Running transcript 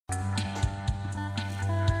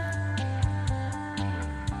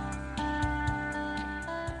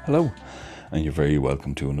Hello, and you're very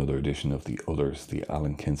welcome to another edition of The Others, the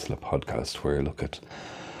Alan Kinsella podcast, where I look at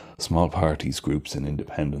small parties, groups and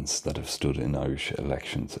independents that have stood in Irish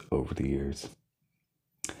elections over the years.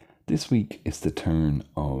 This week is the turn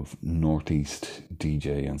of Northeast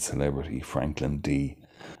DJ and celebrity Franklin D,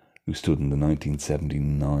 who stood in the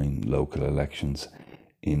 1979 local elections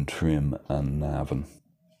in Trim and Navan.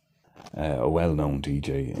 A well-known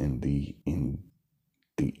DJ in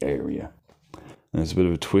the area. And there's a bit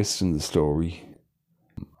of a twist in the story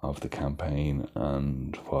of the campaign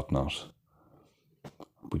and whatnot,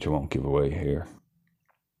 which I won't give away here.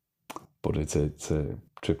 But it's a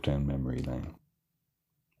trip down memory lane.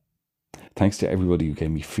 Thanks to everybody who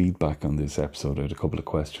gave me feedback on this episode. I had a couple of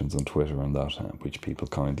questions on Twitter on that, which people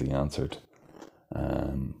kindly answered.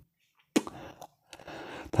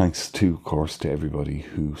 Thanks to, of course, to everybody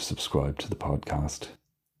who subscribed to the podcast.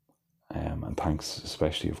 And thanks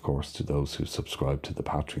especially, of course, to those who subscribe to the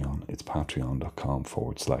Patreon. It's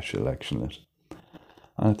patreon.com/electionlit.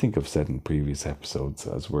 And I think I've said in previous episodes,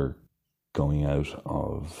 as we're going out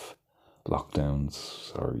of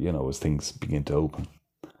lockdowns, or, as things begin to open,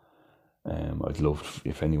 I'd love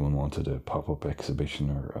if anyone wanted a pop-up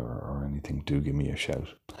exhibition or anything, do give me a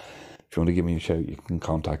shout. If you want to give me a shout, you can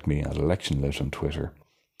contact me at electionlit on Twitter,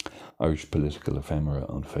 Irish Political Ephemera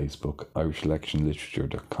on Facebook,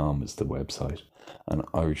 irishelectionliterature.com is the website, and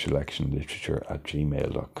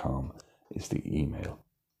irishelectionliterature@gmail.com is the email.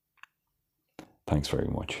 Thanks very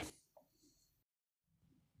much.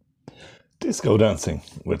 Disco dancing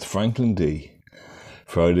with Franklin D.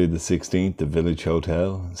 Friday the 16th, the Village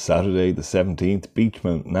Hotel. Saturday the 17th,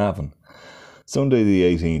 Beachmount, Navan. Sunday the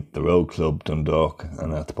 18th, the Road Club, Dundalk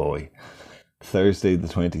and Athboy. Thursday the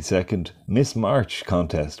 22nd, Miss March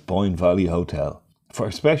contest, Boyne Valley Hotel.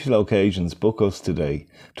 For special occasions, book us today.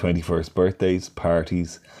 21st birthdays,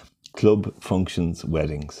 parties, club functions,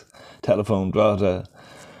 weddings. Telephone Drogheda,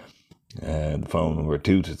 the phone number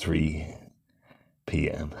 2 to 3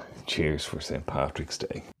 p.m. Cheers for St. Patrick's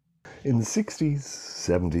Day. In the 60s,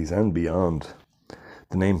 70s and beyond,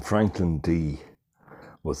 the name Franklin D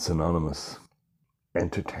was synonymous.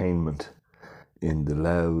 Entertainment in the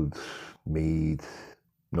Louth, Meath,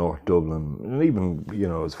 North Dublin, and even,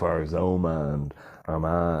 as far as Omagh and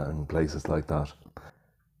Armagh and places like that.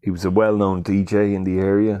 He was a well-known DJ in the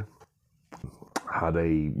area, had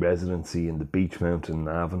a residency in the Beachmount in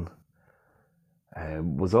Navan,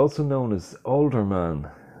 was also known as Alderman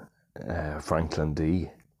Franklin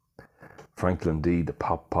D, the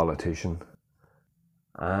pop politician,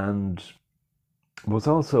 and he was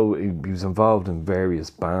involved in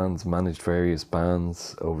various bands, managed various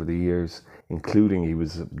bands over the years, including he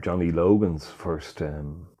was Johnny Logan's first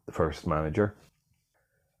manager.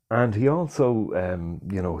 And he also,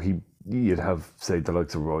 you'd have, say, the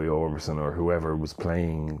likes of Roy Orbison or whoever was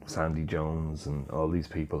playing, Sandy Jones and all these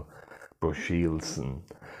people, Bruce Shields, and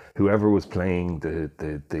whoever was playing a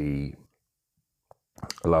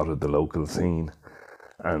lot of the local scene.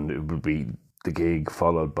 And it would be the gig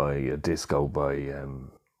followed by a disco by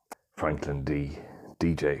Franklin D,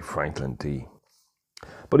 DJ Franklin D.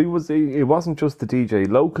 But it wasn't just the DJ.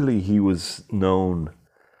 Locally, he was known.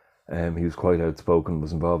 He was quite outspoken.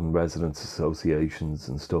 Was involved in residents' associations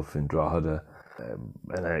and stuff in Drogheda, and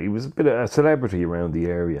he was a bit of a celebrity around the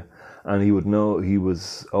area. And he was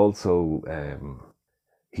also.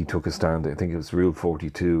 He took a stand. I think it was Rule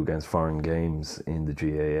 42 against foreign games in the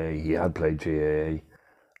GAA. He had played GAA.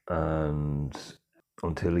 And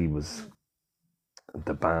until he was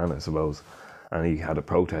the ban, I suppose, and he had a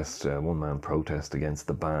protest, one-man protest against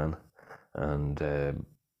the ban, and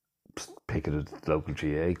picketed the local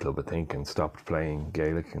GAA club, I think, and stopped playing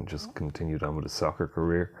Gaelic and just continued on with his soccer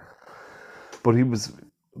career. But he was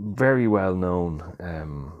very well known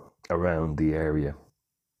around the area,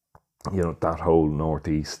 that whole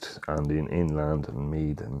northeast and in inland and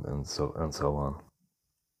Meath and so on.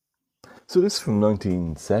 So this is from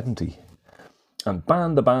 1970. And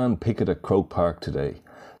ban the ban picket at Croke Park today.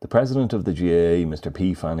 The president of the GAA, Mr.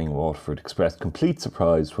 P. Fanning Waterford, expressed complete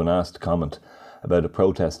surprise when asked to comment about a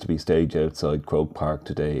protest to be staged outside Croke Park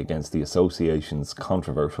today against the association's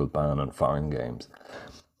controversial ban on foreign games.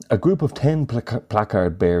 A group of 10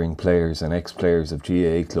 placard-bearing players and ex-players of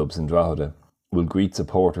GAA clubs in Drogheda will greet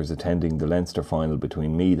supporters attending the Leinster final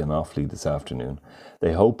between Meath and Offaly this afternoon.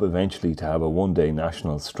 They hope eventually to have a one-day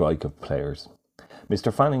national strike of players.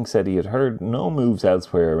 Mr. Fanning said he had heard no moves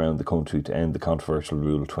elsewhere around the country to end the controversial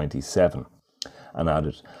Rule 27, and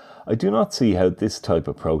added, "I do not see how this type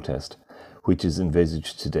of protest, which is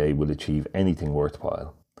envisaged today, will achieve anything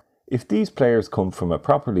worthwhile. If these players come from a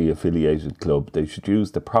properly affiliated club, they should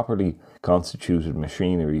use the properly constituted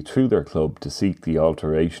machinery through their club to seek the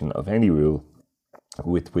alteration of any rule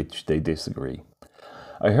with which they disagree.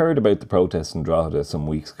 I heard about the protest in Drogheda some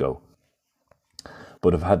weeks ago,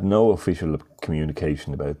 but have had no official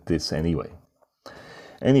communication about this anyway.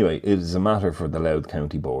 Anyway, it is a matter for the Louth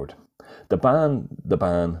County Board. The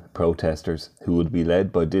ban protesters, who will be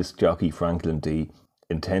led by disc jockey Franklin D,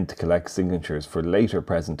 intend to collect signatures for later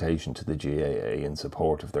presentation to the GAA in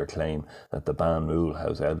support of their claim that the ban rule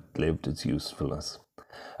has outlived its usefulness.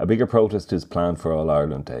 A bigger protest is planned for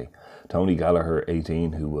All-Ireland Day. Tony Gallagher,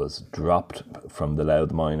 18, who was dropped from the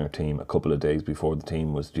Louth minor team a couple of days before the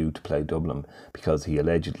team was due to play Dublin because he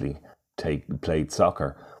allegedly played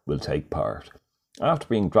soccer, will take part. After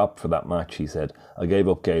being dropped for that match, he said, "I gave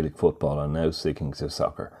up Gaelic football and now sticking to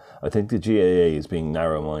soccer. I think the GAA is being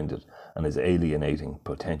narrow-minded and is alienating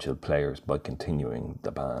potential players by continuing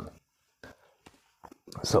the ban."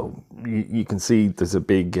 So you can see there's a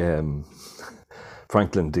big...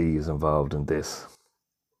 Franklin D is involved in this.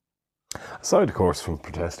 Aside, of course, from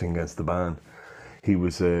protesting against the ban, he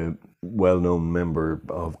was a well-known member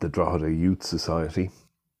of the Drogheda Youth Society,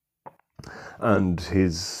 and he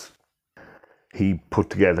used to put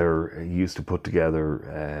together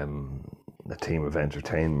a team of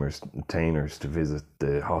entertainers to visit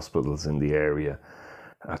the hospitals in the area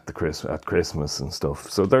at Christmas and stuff.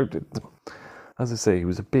 So as I say, he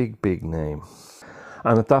was a big name.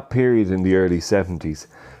 And at that period in the early 70s,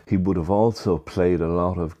 he would have also played a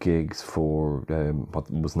lot of gigs for what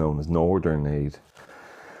was known as Northern Aid.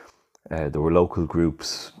 There were local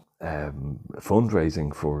groups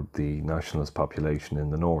fundraising for the nationalist population in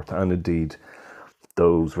the north, and indeed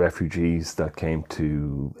those refugees that came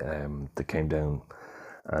down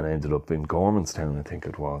and ended up in Gormanstown, I think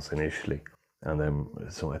it was initially, and then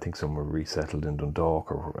I think some were resettled in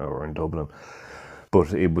Dundalk or in Dublin.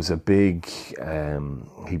 But it was a big,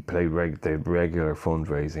 he played regular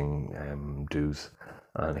fundraising dues,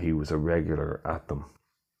 and he was a regular at them.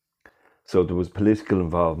 So there was political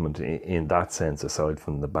involvement in that sense, aside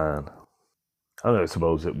from the ban. And I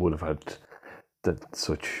suppose it would have had that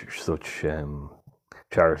such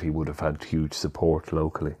charity would have had huge support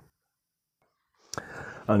locally.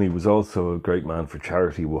 And he was also a great man for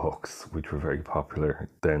charity walks, which were very popular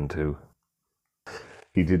then too.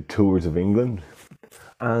 He did tours of England,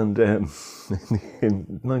 and in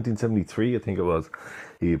 1973, I think it was,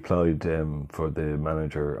 he applied for the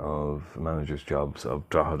manager's jobs of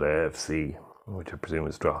Drogheda FC, which I presume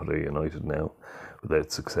is Drogheda United now,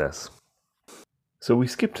 without success. So we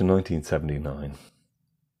skip to 1979,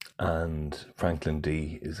 and Franklin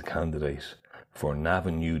D is a candidate for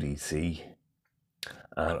Navan UDC,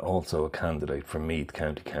 and also a candidate for Meath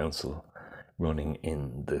County Council, running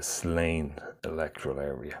in the Slane electoral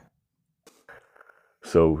area.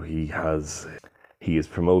 So he is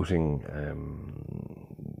promoting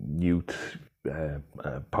youth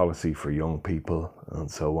policy for young people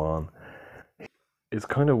and so on. It's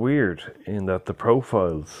kind of weird in that the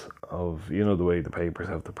profiles of, the way the papers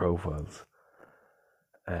have the profiles,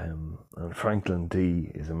 and Franklin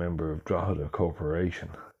D is a member of Drogheda Corporation,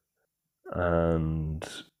 and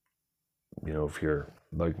if you're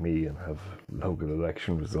like me and have local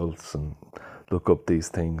election results and look up these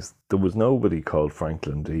things, there was nobody called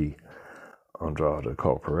Franklin D on Drogheda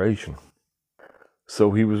Corporation.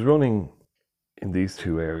 So he was running in these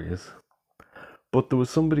two areas, but there was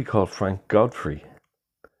somebody called Frank Godfrey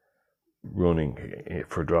running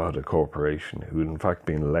for Drogheda Corporation, who had in fact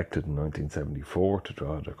been elected in 1974 to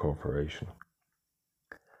Drogheda Corporation.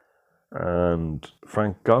 And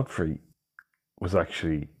Frank Godfrey was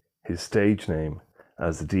actually, his stage name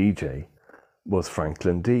as a DJ was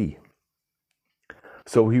Franklin D.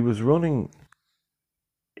 So he was running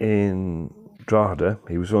in Drogheda.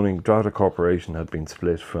 Drogheda Corporation had been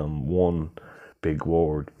split from one big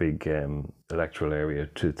electoral area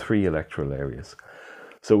to 3 electoral areas.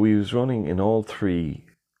 So he was running in all 3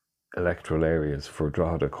 electoral areas for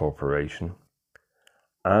Drogheda Corporation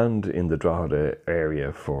and in the Drogheda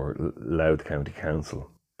area for Louth County Council.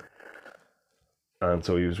 And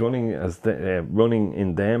so he was running running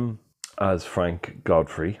in them as Frank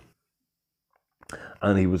Godfrey,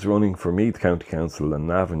 and he was running for Meath County Council and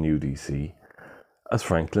Navan UDC as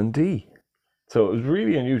Franklin D. So it was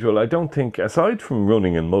really unusual. I don't think, aside from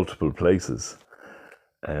running in multiple places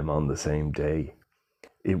on the same day,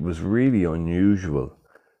 it was really unusual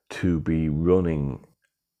to be running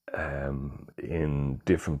in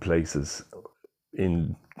different places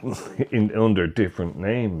in under different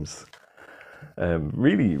names.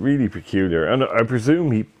 Really peculiar. And I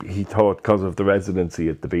presume he thought, because of the residency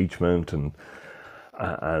at the Beech Mountain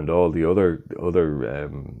and all the other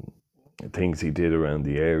things he did around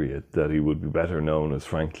the area, that he would be better known as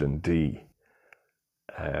Franklin D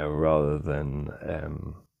rather than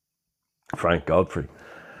Frank Godfrey.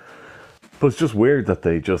 But it's just weird that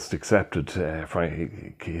they just accepted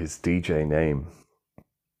his DJ name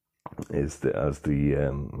as the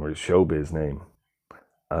or his showbiz name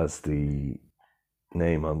as the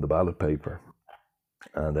name on the ballot paper,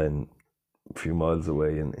 and then a few miles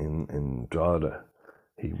away in Drogheda,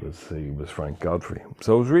 he was Frank Godfrey.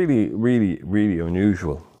 So it was really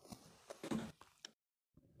unusual.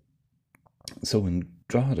 So in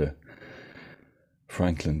Drogheda,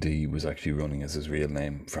 Franklin D was actually running as his real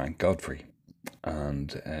name, Frank Godfrey.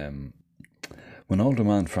 And when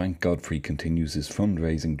Alderman Frank Godfrey continues his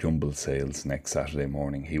fundraising jumble sales next Saturday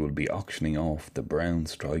morning, he will be auctioning off the brown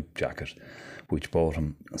striped jacket which brought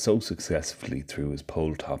him so successfully through his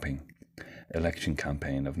poll-topping election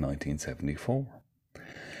campaign of 1974.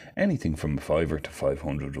 Anything from a fiver to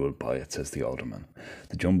 500 will buy it, says the alderman.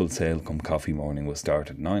 The jumble sale come coffee morning will start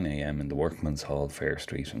at 9 a.m. in the Workman's Hall, Fair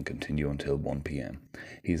Street, and continue until 1 p.m.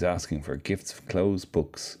 He is asking for gifts, clothes,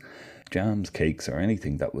 books, jams, cakes, or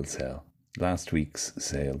anything that will sell. Last week's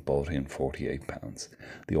sale bought in £48.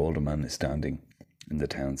 The alderman is standing in the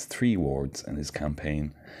town's 3 wards, and his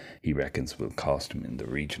campaign, he reckons, will cost him in the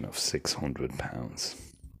region of £600.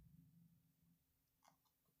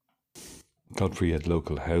 Godfrey had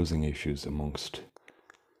local housing issues amongst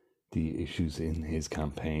the issues in his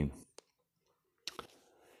campaign.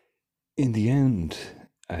 In the end,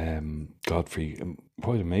 Godfrey,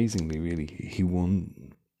 quite amazingly really, he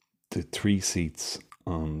won the 3 seats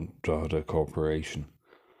on Drogheda Corporation,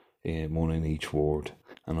 one in each ward,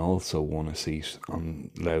 and also won a seat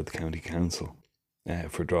on Louth County Council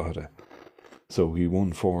for Drogheda. So he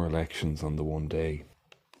won 4 elections on the one day.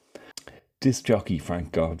 Disc jockey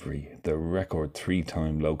Frank Godfrey, the record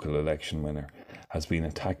 3-time local election winner, has been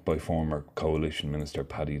attacked by former Coalition Minister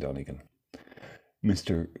Paddy Donegan.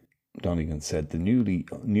 Mr. Donegan said the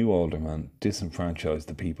new alderman disenfranchised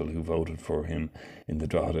the people who voted for him in the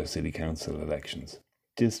Drogheda City Council elections.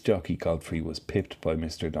 Disc jockey Godfrey was pipped by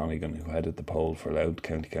Mr. Donegan, who headed the poll for Louth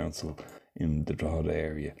County Council in the Drogheda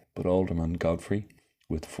area, but Alderman Godfrey,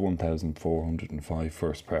 with 1,405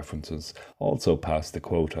 first preferences, also passed the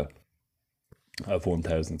quota of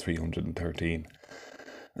 1,313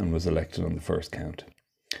 and was elected on the first count.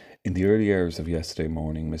 In the early hours of yesterday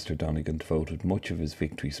morning, Mr. Donegan devoted much of his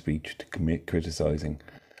victory speech to criticising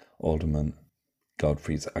Alderman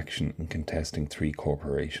Godfrey's action in contesting 3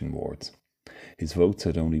 corporation wards. His votes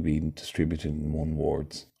had only been distributed in one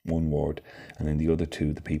ward, and in the other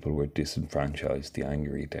 2 the people were disenfranchised, the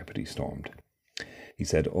angry deputy stormed. He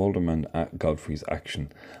said Alderman Godfrey's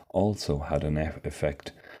action also had an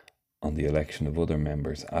effect on the election of other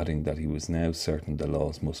members, adding that he was now certain the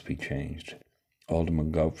laws must be changed.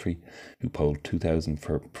 Alderman Godfrey, who polled 2,000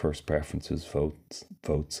 first preferences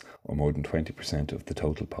votes, or more than 20% of the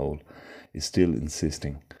total poll, is still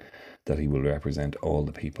insisting that he will represent all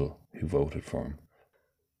the people who voted for him.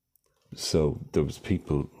 So there was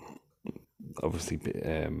people, obviously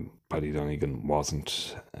Paddy Donegan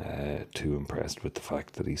wasn't too impressed with the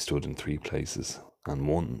fact that he stood in 3 places and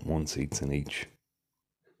won seats in each.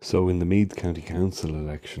 So in the Meath County Council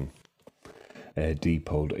election, D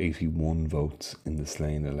polled 81 votes in the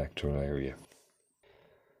Slane electoral area.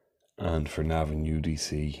 And for Navan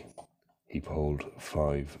UDC, he polled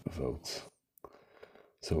 5 votes.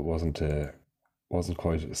 So it wasn't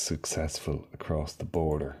quite as successful across the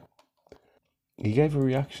border. He gave a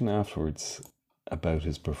reaction afterwards about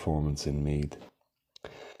his performance in Meath.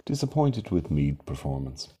 Disappointed with Meath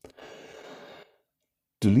performance.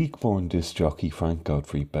 Duleek-born disc jockey Frank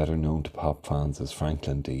Godfrey, better known to pop fans as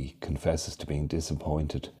Franklin D, confesses to being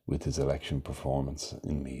disappointed with his election performance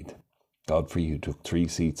in Meath. Godfrey, who took 3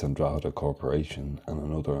 seats on Drogheda Corporation and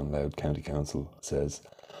another on Louth County Council, says,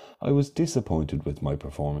 "I was disappointed with my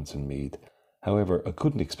performance in Meath. However, I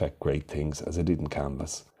couldn't expect great things as I didn't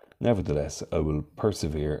canvass. Nevertheless, I will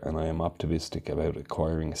persevere, and I am optimistic about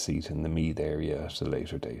acquiring a seat in the Meath area at a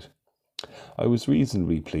later date." I was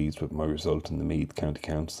reasonably pleased with my result in the Meath County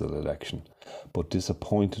Council election, but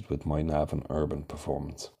disappointed with my Navan urban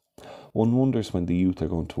performance. One wonders when the youth are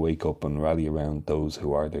going to wake up and rally around those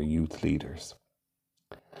who are their youth leaders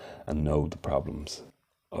and know the problems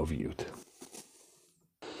of youth.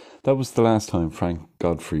 That was the last time Frank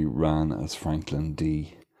Godfrey ran as Franklin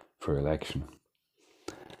D for election.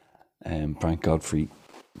 Frank Godfrey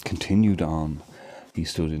continued on. He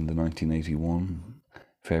stood in the 1981,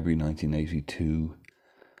 February 1982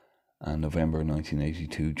 and November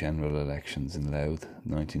 1982 general elections in Louth,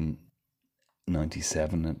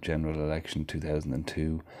 1997 general election,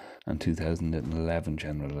 2002 and 2011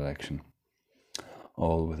 general election,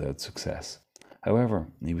 all without success. However,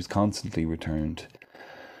 he was constantly returned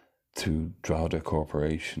to Drogheda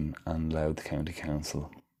Corporation and Louth County Council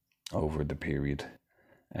over the period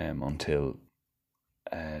until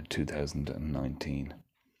 2019.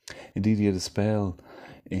 Indeed, he had a spell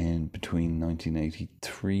in between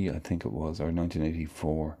 1983, I think it was, or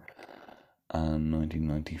 1984 and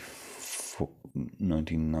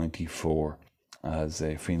 1994 as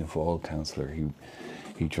a Fianna Fáil councillor.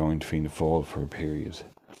 He joined Fianna Fáil for a period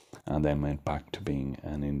and then went back to being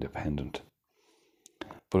an independent.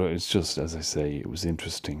 But it's just, as I say, it was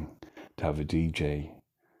interesting to have a DJ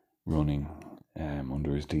running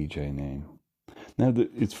under his DJ name. Now,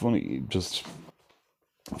 it's funny, just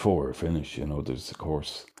before we finish, there's, of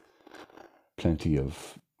course, plenty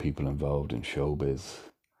of people involved in showbiz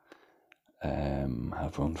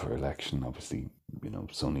have run for election. Obviously,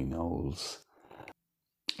 Sonny Knowles,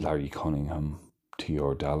 Larry Cunningham,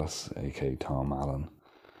 T.R. Dallas, aka Tom Allen,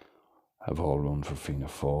 have all run for Fianna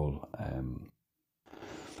Fáil.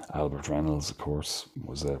 Albert Reynolds, of course,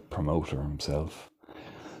 was a promoter himself.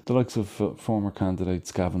 The likes of former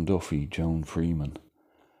candidates Gavin Duffy, Joan Freeman,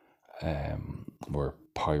 were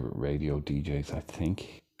pirate radio DJs, I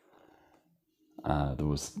think. There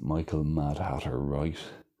was Michael Mad Hatter Wright,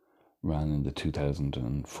 ran in the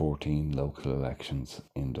 2014 local elections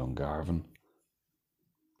in Dungarvan.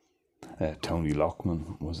 Tony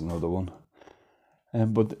Lockman was another one.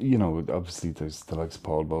 But, obviously there's the likes of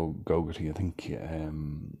Paul Gogarty, I think,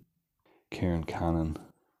 Kieran Cannon,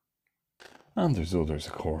 and there's others,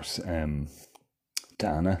 of course.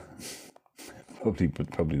 Dana, probably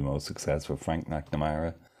the most successful. Frank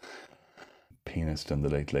McNamara, pianist on The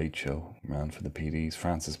Late Late Show, ran for the PDs.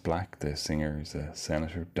 Francis Black, the singer, is a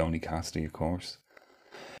senator. Donny Cassidy, of course.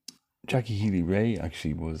 Jackie Healy-Rae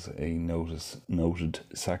actually was a noted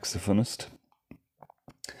saxophonist.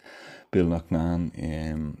 Bill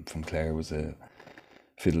Loughnane from Clare was a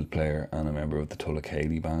fiddle player and a member of the Tulla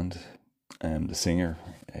band. The singer,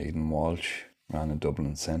 Aidan Walsh, ran in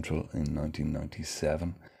Dublin Central in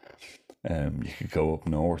 1997. You could go up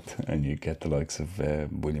north and you get the likes of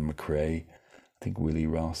William McRae, I think Willie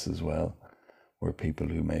Ross as well, were people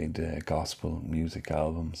who made gospel music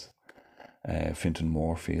albums. Fintan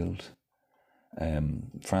Moorfield,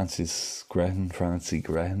 Francie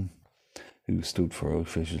Grehan, who stood for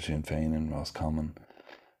official Sinn Féin in Roscommon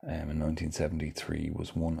in 1973,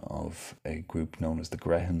 was one of a group known as the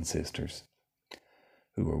Grehan Sisters,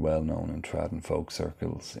 who were well known in trad and folk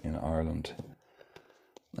circles in Ireland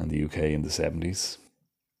and the UK in the 70s.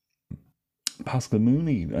 Pascal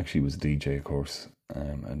Mooney actually was a DJ, of course,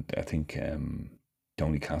 and I think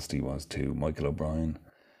Donny Cassidy was too. Michael O'Brien,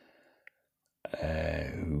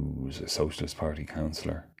 who was a Socialist Party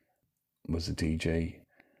councillor, was a DJ,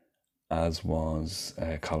 as was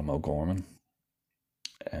Colm O'Gorman,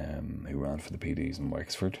 who ran for the PDs in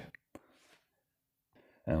Wexford.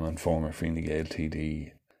 And former Fine Gael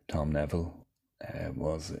TD Tom Neville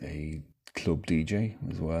was a club DJ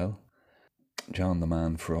as well. John the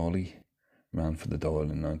Man Frawley ran for the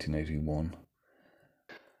Dáil in 1981.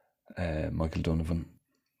 Michael Donovan,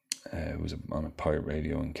 who was on a pirate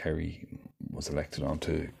radio in Kerry, was elected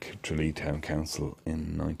onto Tralee Town Council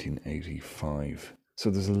in 1985. So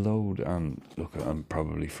there's a load, and look, I'm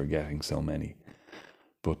probably forgetting so many,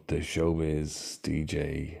 but the showbiz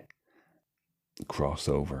DJ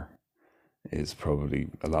crossover is probably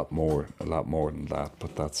a lot more than that,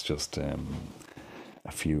 but that's just a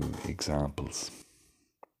few examples.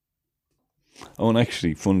 Oh, and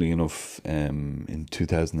actually, funnily enough, in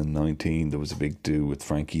 2019 there was a big do with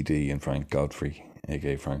Frankie D and Frank Godfrey,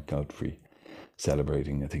 aka Frank Godfrey,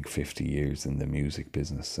 celebrating, I think, 50 years in the music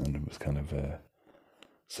business, and it was kind of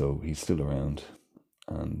so he's still around,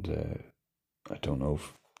 and I don't know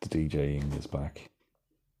if the DJing is back.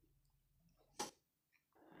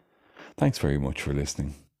 Thanks very much for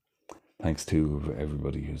listening. Thanks to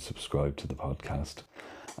everybody who's subscribed to the podcast,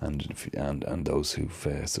 and those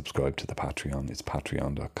who've subscribed to the Patreon. It's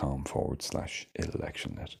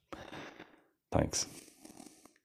patreon.com/electionnet. Thanks.